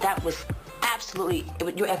enjoyed that. That was absolutely,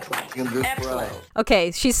 you're excellent. Excellent. Okay,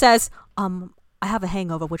 she says, I have a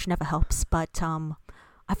hangover, which never helps, but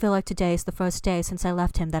I feel like today is the first day since I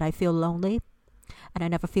left him that I feel lonely, and I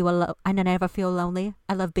never feel lonely.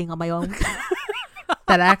 I love being on my own.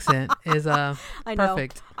 That accent is I know.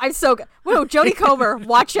 perfect. I'm so good. Whoa, Jodie Comer,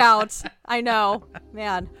 watch out. I know.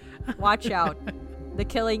 Man, watch out. The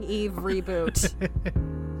Killing Eve reboot.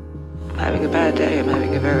 I'm having a bad day. I'm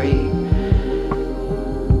having a very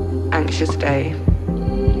anxious day.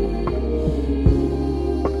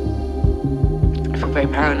 I feel very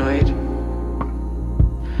paranoid.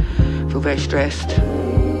 I feel very stressed.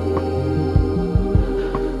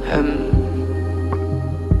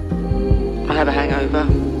 I have a hangover,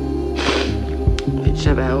 which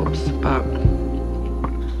never helps, but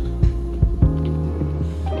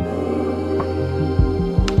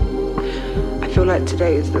I feel like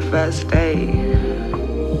today is the first day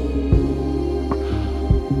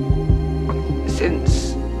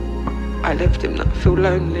since I left him that I feel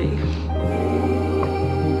lonely.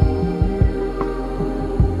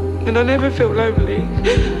 And I never feel lonely.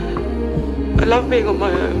 I love being on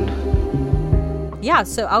my own. Yeah,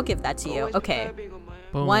 so I'll give that to you. Okay.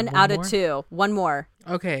 Boom, one out more? of two. One more.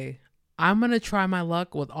 Okay. I'm going to try my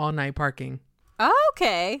luck with all night parking.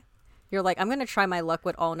 Okay. You're like, I'm going to try my luck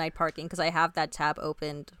with all night parking because I have that tab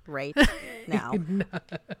opened right now. No.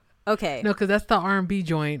 Okay. No, because that's the R&B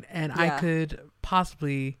joint, and Yeah. I could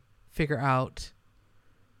possibly figure out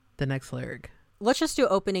the next lyric. Let's just do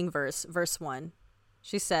opening verse 1.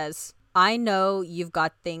 She says, I know you've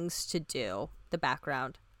got things to do. The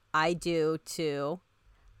background. I do too.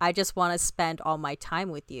 I just want to spend all my time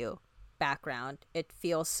with you. Background. It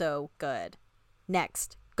feels so good.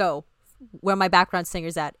 Next. Go. Where my background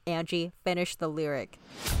singer's at. Angie, finish the lyric.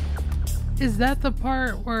 Is that the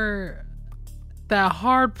part where... that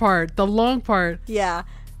hard part, the long part? Yeah.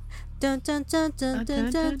 Dun, dun, dun, dun,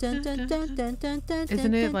 dun, dun, dun, dun, dun, dun, dun, dun,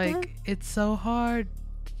 Isn't it dun, like, dun. it's so hard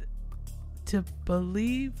to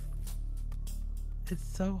believe?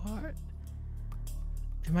 It's so hard.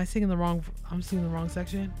 Am I singing the wrong... I'm singing the wrong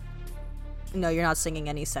section? No, you're not singing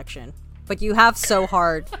any section. But you have so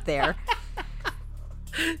hard there.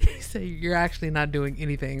 You say you're actually not doing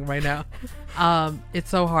anything right now. It's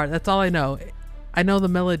so hard. That's all I know. I know the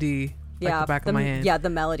melody like the back of my hand. Yeah, the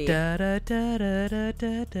melody. Da, da, da, da, da,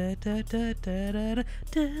 da, da, da, da,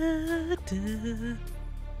 da, da.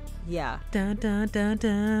 Yeah. Da, da, da,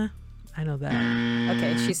 da. I know that.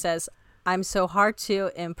 Okay, she says, I'm so hard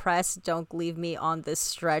to impress. Don't leave me on this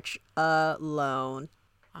stretch alone.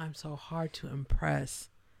 I'm so hard to impress.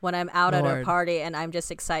 When I'm out at a Lord. party and I'm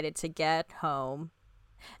just excited to get home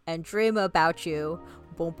and dream about you.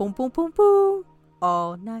 Boom, boom, boom, boom, boom.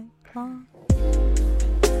 All night long.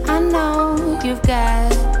 I know you've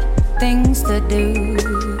got things to do.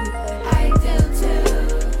 I do too.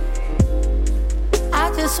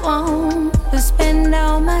 I just want to spend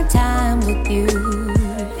all my time with you.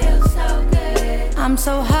 Feels so good. I'm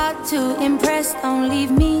so hard to impress. Don't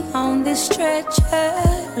leave me on this stretch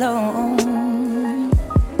alone.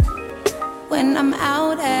 When I'm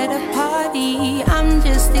out at a party, I'm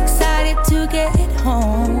just excited to get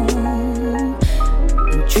home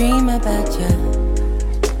and dream about you.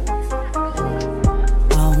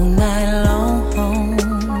 Night long.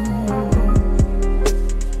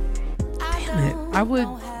 Damn it. I would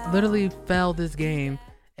literally fail this game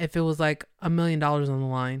if it was like $1 million on the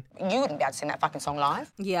line. You wouldn't be able to sing that fucking song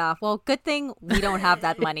live. Yeah, well, good thing we don't have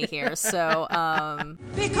that money here. So, Because I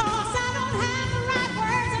don't have the right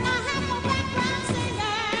words and I have no background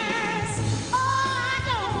singers. Oh, I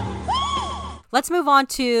don't. Woo! let's move on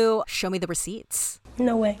to Show Me the Receipts.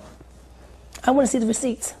 No way. I want to see the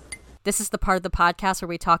receipts. This is the part of the podcast where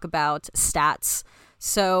we talk about stats.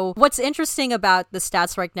 So what's interesting about the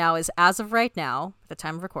stats right now is, as of right now, at the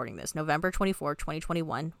time of recording this, November 24,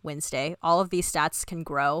 2021, Wednesday, all of these stats can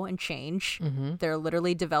grow and change. Mm-hmm. They're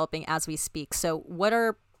literally developing as we speak. So what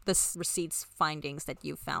are the receipts findings that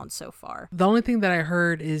you've found so far? The only thing that I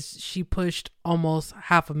heard is she pushed almost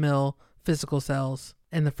 500,000 physical sales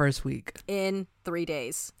in the first week. In 3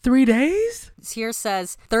 days. 3 days? Here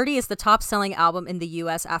says 30 is the top selling album in the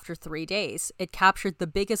US after 3 days. It captured the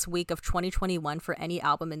biggest week of 2021 for any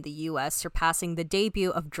album in the US, surpassing the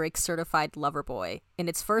debut of Drake's Certified Lover Boy. In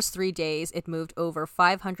its first 3 days, it moved over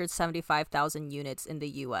 575,000 units in the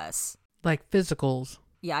US. Like physicals.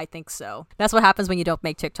 Yeah, I think so. That's what happens when you don't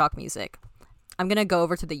make TikTok music. I'm going to go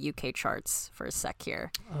over to the UK charts for a sec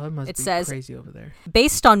here. Oh, it must It be says, crazy over there.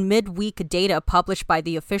 based on midweek data published by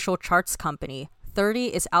the official charts company, 30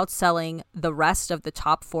 is outselling the rest of the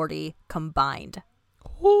top 40 combined.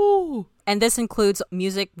 Ooh. And this includes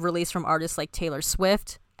music released from artists like Taylor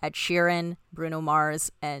Swift, Ed Sheeran, Bruno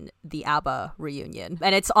Mars, and the ABBA reunion.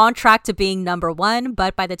 And it's on track to being number one,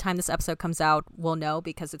 but by the time this episode comes out, we'll know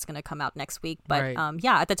because it's going to come out next week. But Right.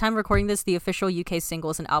 yeah, at the time of recording this, the official UK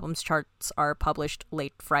singles and albums charts are published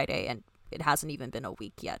late Friday, and it hasn't even been a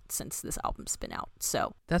week yet since this album's been out.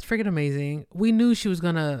 So That's freaking amazing. We knew she was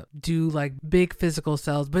going to do like big physical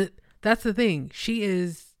sales, but that's the thing. She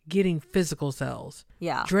is getting physical sales.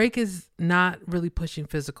 yeah. Drake is not really pushing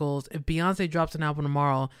physicals. If Beyonce drops an album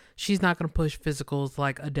tomorrow, she's not going to push physicals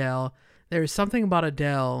like Adele. There is something about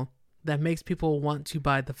Adele that makes people want to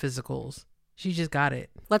buy the physicals. She just got it.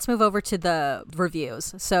 Let's move over to the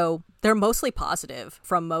reviews. So they're mostly positive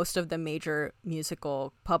from most of the major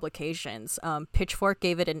musical publications. Pitchfork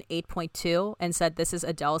gave it an 8.2 and said this is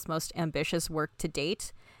Adele's most ambitious work to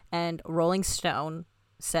date. And Rolling Stone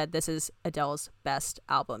said this is Adele's best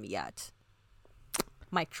album yet.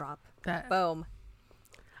 Mic drop. Boom.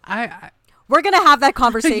 We're going to have that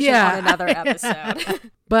conversation on another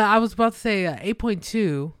episode. But I was about to say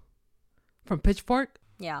 8.2 from Pitchfork.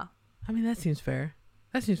 Yeah. I mean, that seems fair.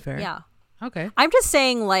 That seems fair. Yeah. Okay. I'm just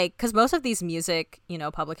saying, like, because most of these music,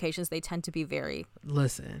 publications, they tend to be very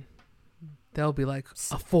Listen, they'll be like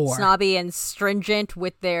a 4. snobby and stringent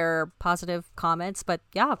with their positive comments. But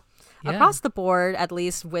yeah, across the board, at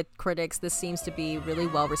least with critics, this seems to be really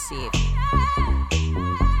well received.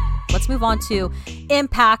 Let's move on to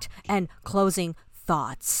impact and closing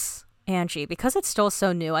thoughts. Angie, because it's still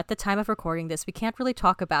so new at the time of recording this, we can't really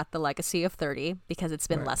talk about the legacy of 30 because it's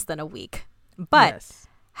been less than a week. But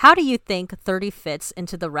how do you think 30 fits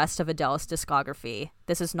into the rest of Adele's discography?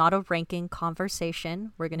 This is not a ranking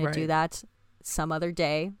conversation. We're going to do that some other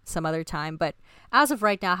day, some other time. But as of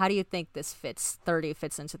right now, how do you think this 30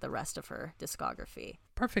 fits into the rest of her discography?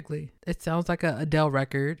 Perfectly. It sounds like a Adele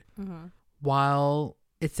record, while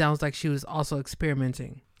it sounds like she was also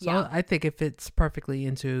experimenting. So I think it fits perfectly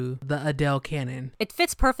into the Adele canon. It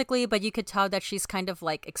fits perfectly, but you could tell that she's kind of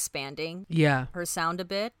like expanding her sound a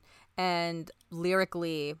bit. And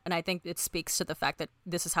lyrically, and I think it speaks to the fact that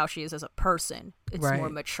this is how she is as a person. It's more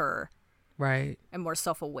mature. Right. And more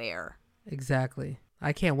self-aware. Exactly.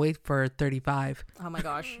 I can't wait for 35. Oh my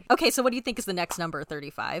gosh. Okay, so what do you think is the next number,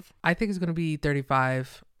 35? I think it's going to be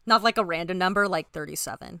 35. Not like a random number, like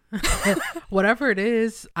 37. Whatever it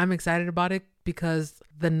is, I'm excited about it because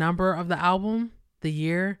the number of the album, the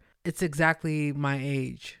year, it's exactly my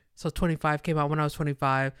age. So 25 came out when I was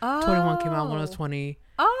 25. 21 came out when I was 20.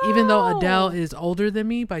 Even though Adele is older than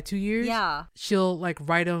me by 2 years, she'll like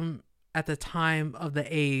write them at the time of the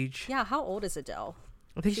age. Yeah, how old is Adele?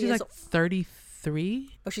 I think she's like 33.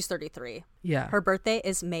 Oh, she's 33. Yeah. Her birthday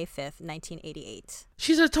is May 5th, 1988.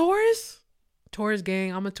 She's a Taurus? Taurus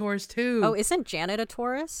gang. I'm a Taurus too. Oh, isn't Janet a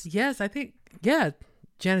Taurus? Yes, I think. Yeah,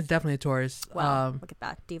 Janet's definitely a Taurus. Wow, look at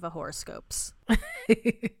that. Diva horoscopes.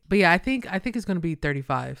 But yeah, I think it's going to be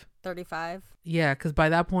 35. 35? Yeah, because by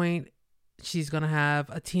that point, she's going to have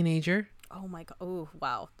a teenager. Oh my God. Oh,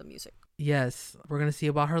 wow. The music. Yes. We're going to see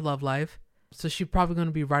about her love life. So she's probably going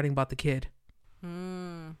to be writing about the kid.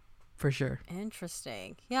 For sure.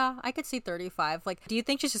 Interesting. Yeah, I could see 35. Like, do you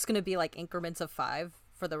think she's just going to be like increments of 5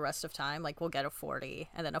 for the rest of time? Like, we'll get a 40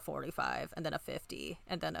 and then a 45 and then a 50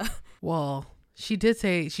 and then a... Well, she did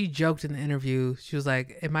say, she joked in the interview. She was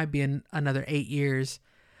like, it might be another 8 years.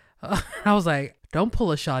 I was like, don't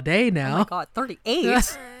pull a Sade now. Oh my God,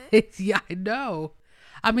 38? Yeah, I know.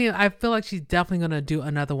 I mean, I feel like she's definitely going to do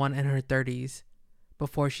another one in her 30s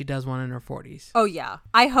before she does one in her 40s. Oh, yeah.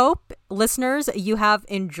 I hope, listeners, you have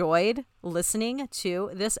enjoyed listening to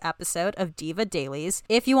this episode of Diva Dailies.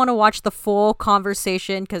 If you want to watch the full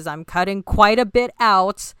conversation, because I'm cutting quite a bit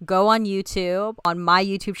out, go on YouTube, on my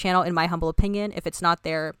YouTube channel, in my humble opinion. If it's not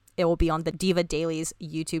there, it will be on the Diva Dailies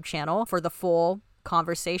YouTube channel for the full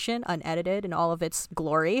conversation, unedited in all of its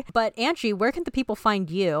glory. But Angie, where can the people find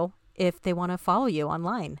you if they want to follow you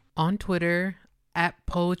online? On Twitter, at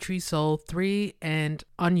PoetrySoul3, and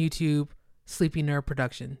on YouTube, Sleepy Nerd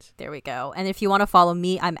Productions. There we go. And if you want to follow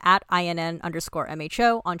me, I'm at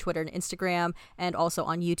INN_MHO on Twitter and Instagram, and also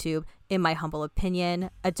on YouTube, in my humble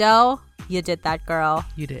opinion. Adele, you did that, girl.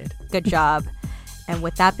 You did. Good job. And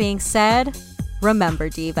with that being said, remember,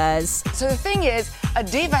 divas. So the thing is, a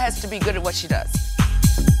diva has to be good at what she does.